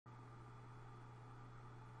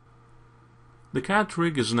The cat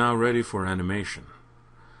rig is now ready for animation.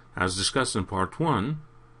 As discussed in Part 1,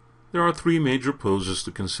 there are 3 major poses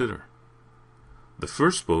to consider. The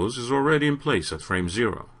first pose is already in place at frame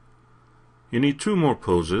 0. You need 2 more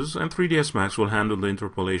poses, and 3ds Max will handle the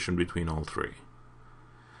interpolation between all 3.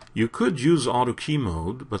 You could use auto key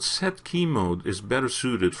mode, but set key mode is better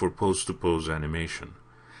suited for pose-to-pose animation.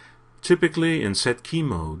 Typically, in set key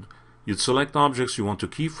mode, you'd select objects you want to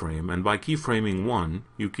keyframe, and by keyframing one,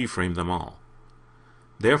 you keyframe them all.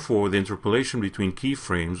 Therefore, the interpolation between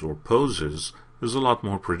keyframes or poses is a lot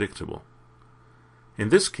more predictable. In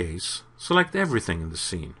this case, select everything in the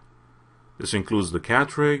scene. This includes the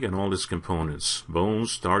cat rig and all its components,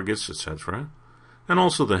 bones, targets, etc., and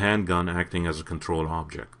also the handgun acting as a control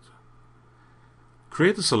object.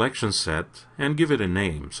 Create a selection set and give it a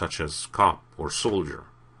name, such as cop or soldier.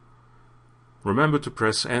 Remember to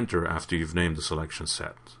press Enter after you've named the selection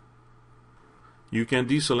set. You can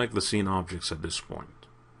deselect the scene objects at this point.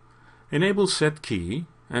 Enable Set Key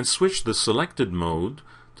and switch the selected mode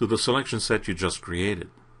to the selection set you just created.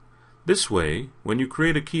 This way, when you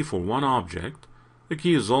create a key for one object, the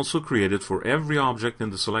key is also created for every object in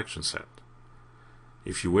the selection set.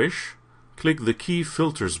 If you wish, click the Key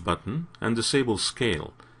Filters button and disable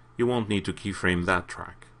Scale. You won't need to keyframe that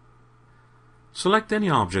track. Select any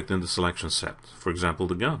object in the selection set, for example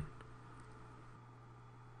the gun.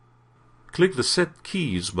 Click the Set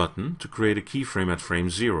Keys button to create a keyframe at frame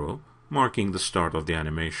 0, marking the start of the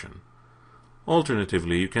animation.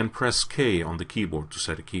 Alternatively, you can press K on the keyboard to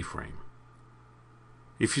set a keyframe.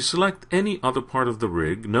 If you select any other part of the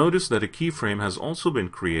rig, notice that a keyframe has also been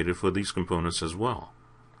created for these components as well.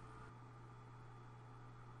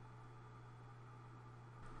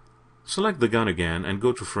 Select the gun again and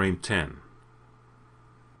go to frame 10.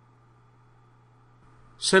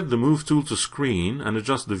 Set the Move tool to Screen and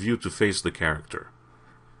adjust the view to face the character.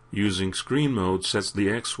 Using Screen mode sets the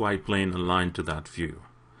XY plane aligned to that view.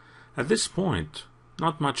 At this point,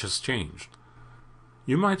 not much has changed.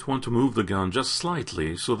 You might want to move the gun just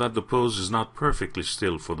slightly so that the pose is not perfectly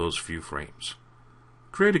still for those few frames.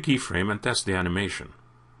 Create a keyframe and test the animation.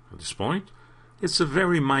 At this point, it's a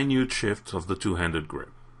very minute shift of the two-handed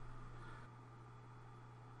grip.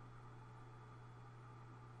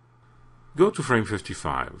 Go to frame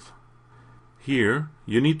 55. Here,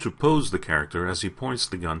 you need to pose the character as he points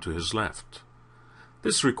the gun to his left.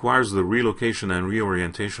 This requires the relocation and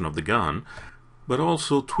reorientation of the gun, but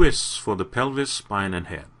also twists for the pelvis, spine, and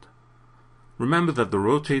head. Remember that the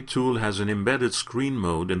Rotate tool has an embedded screen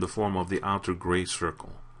mode in the form of the outer gray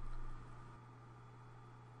circle.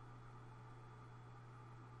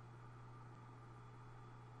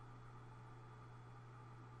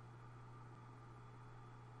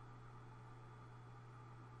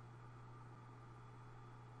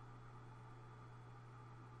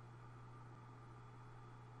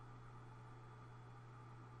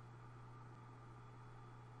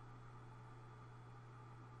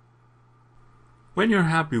 When you're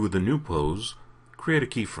happy with the new pose, create a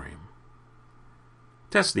keyframe.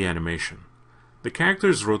 Test the animation. The character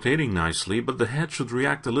is rotating nicely, but the head should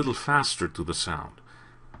react a little faster to the sound.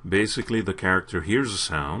 Basically, the character hears a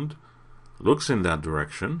sound, looks in that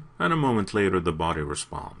direction, and a moment later the body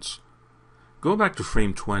responds. Go back to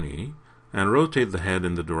frame 20 and rotate the head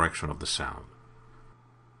in the direction of the sound.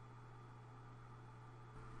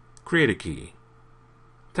 Create a key.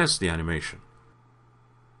 Test the animation.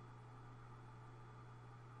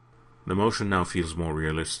 The motion now feels more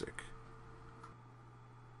realistic.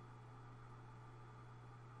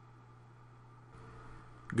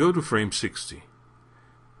 Go to frame 60.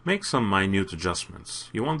 Make some minute adjustments.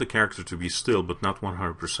 You want the character to be still but not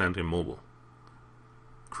 100% immobile.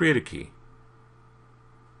 Create a key.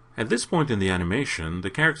 At this point in the animation, the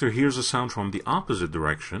character hears a sound from the opposite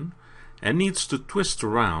direction and needs to twist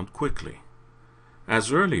around quickly.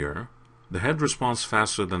 As earlier, the head responds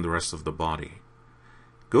faster than the rest of the body.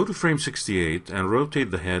 Go to frame 68 and rotate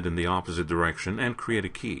the head in the opposite direction and create a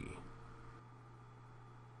key.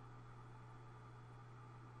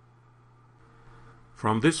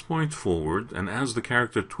 From this point forward, and as the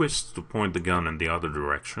character twists to point the gun in the other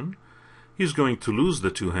direction, he's going to lose the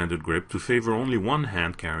two-handed grip to favor only one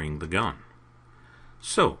hand carrying the gun.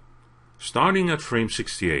 So, starting at frame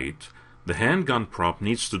 68, the handgun prop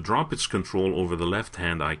needs to drop its control over the left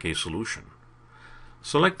hand IK solution.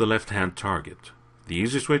 Select the left hand target. The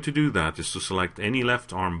easiest way to do that is to select any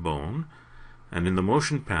left arm bone, and in the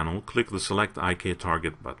motion panel, click the Select IK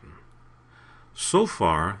Target button. So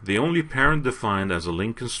far, the only parent defined as a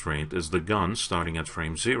link constraint is the gun starting at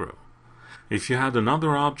frame 0. If you had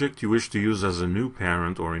another object you wish to use as a new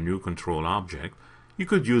parent or a new control object, you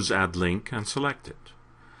could use Add Link and select it.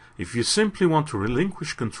 If you simply want to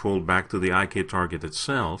relinquish control back to the IK target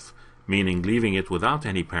itself, meaning leaving it without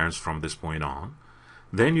any parents from this point on,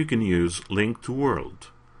 then you can use link to world.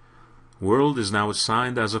 World is now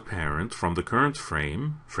assigned as a parent from the current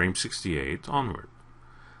frame, frame 68, onward.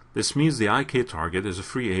 This means the IK target is a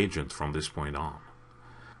free agent from this point on.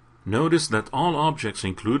 Notice that all objects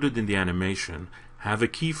included in the animation have a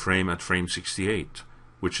keyframe at frame 68,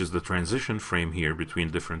 which is the transition frame here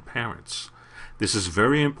between different parents. This is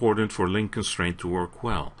very important for link constraint to work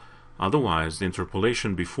well. Otherwise, the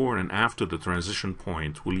interpolation before and after the transition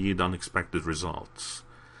point will yield unexpected results.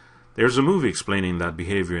 There's a movie explaining that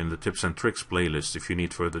behavior in the Tips and Tricks playlist if you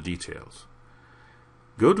need further details.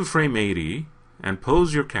 Go to frame 80 and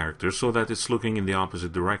pose your character so that it's looking in the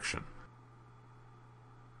opposite direction.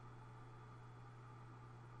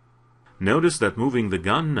 Notice that moving the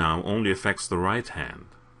gun now only affects the right hand.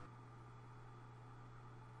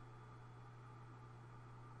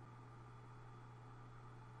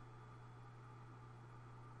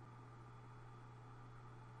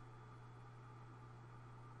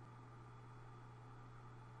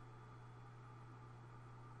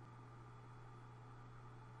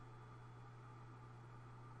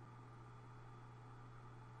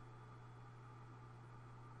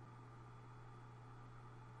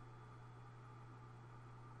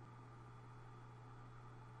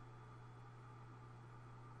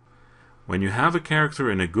 When you have a character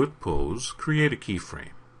in a good pose, create a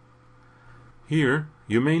keyframe. Here,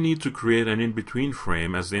 you may need to create an in-between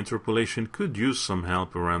frame as the interpolation could use some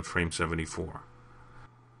help around frame 74.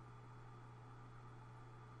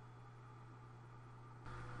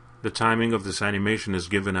 The timing of this animation is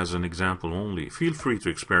given as an example only. Feel free to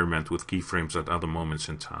experiment with keyframes at other moments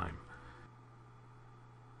in time.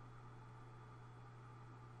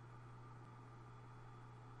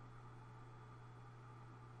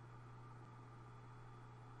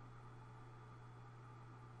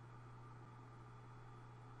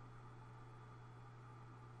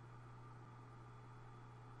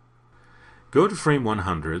 Go to frame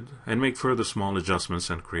 100 and make further small adjustments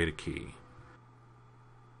and create a key.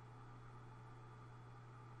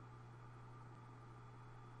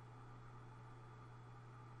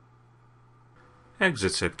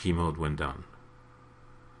 Exit set key mode when done.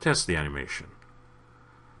 Test the animation.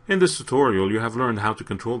 In this tutorial, you have learned how to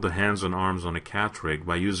control the hands and arms on a cat rig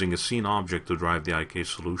by using a scene object to drive the IK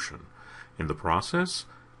solution. In the process,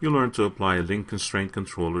 you learned to apply a link constraint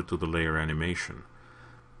controller to the layer animation.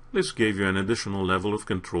 This gave you an additional level of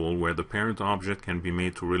control where the parent object can be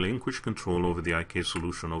made to relinquish control over the IK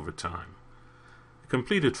solution over time. A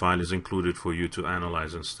completed file is included for you to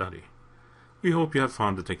analyze and study. We hope you have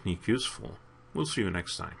found the technique useful. We'll see you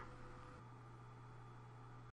next time.